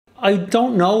I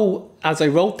don't know, as I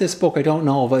wrote this book, I don't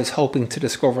know if I was hoping to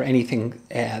discover anything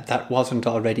that wasn't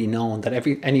already known, that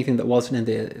anything that wasn't in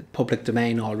the public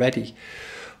domain already.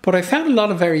 But I found a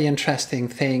lot of very interesting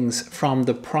things from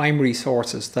the primary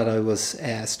sources that I was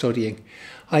studying.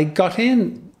 I got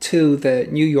into the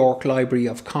New York Library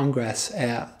of Congress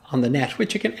on the net,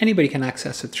 which anybody can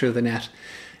access it through the net.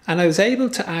 And I was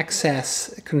able to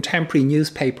access contemporary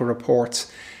newspaper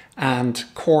reports and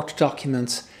court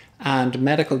documents and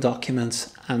medical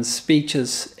documents and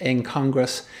speeches in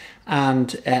Congress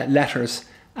and letters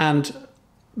and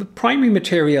the primary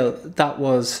material that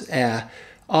was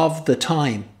of the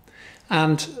time.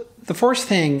 And the first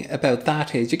thing about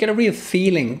that is you get a real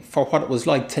feeling for what it was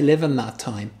like to live in that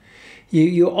time.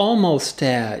 You almost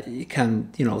you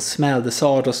can smell the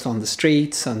sawdust on the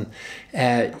streets, and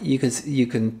you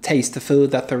can taste the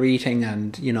food that they're eating,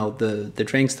 and the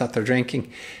drinks that they're drinking.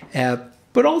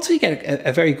 But also you get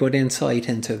a very good insight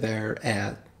into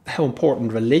their how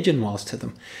important religion was to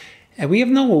them. We've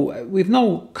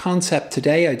no concept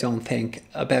today, I don't think,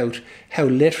 about how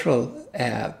literal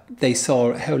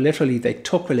how literally they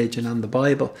took religion and the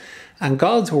Bible. And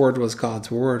God's word was God's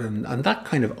word, and that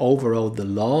kind of overrode the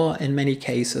law in many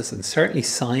cases, and certainly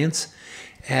science.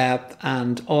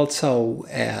 And also,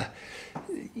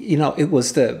 it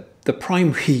was the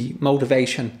primary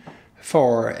motivation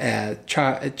for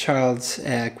Charles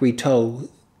Guiteau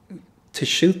to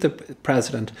shoot the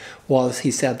president was,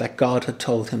 he said, that God had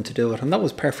told him to do it. And that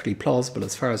was perfectly plausible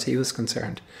as far as he was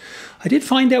concerned. I did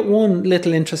find out one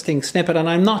little interesting snippet, and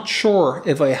I'm not sure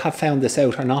if I have found this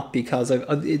out or not, because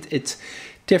it's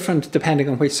different depending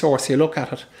on which source you look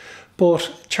at it.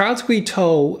 But Charles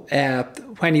Guiteau,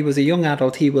 when he was a young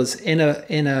adult, he was in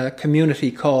a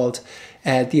community called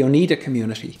the Oneida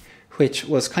community, which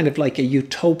was kind of like a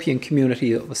utopian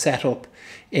community that was set up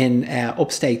in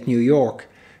upstate New York,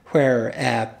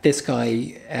 where this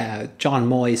guy, John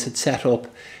Moyes, had set up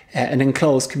an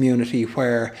enclosed community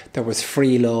where there was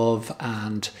free love,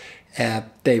 and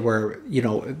they were,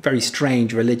 a very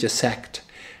strange religious sect.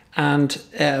 And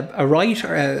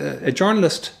a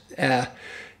journalist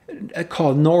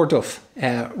called Norduff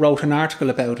wrote an article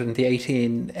about it in the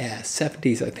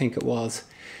 1870s, I think it was.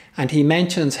 And he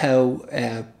mentions how,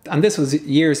 and this was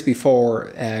years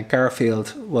before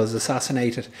Garfield was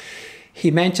assassinated, he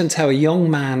mentions how a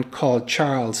young man called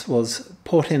Charles was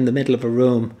put in the middle of a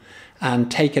room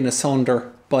and taken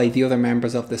asunder by the other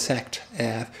members of the sect.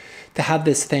 They had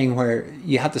this thing where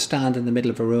you had to stand in the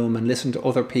middle of a room and listen to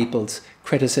other people's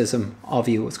criticism of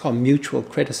you. It was called mutual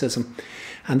criticism.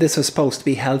 And this was supposed to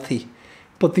be healthy.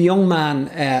 But the young man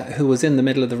who was in the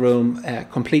middle of the room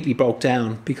completely broke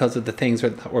down because of the things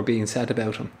that were being said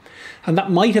about him. And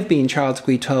that might have been Charles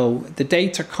Guiteau. The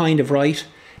dates are kind of right.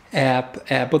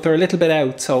 But they're a little bit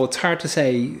out, so it's hard to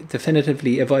say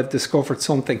definitively if I've discovered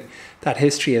something that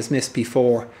history has missed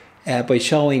before by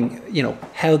showing,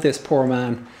 how this poor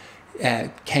man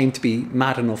came to be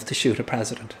mad enough to shoot a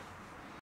president.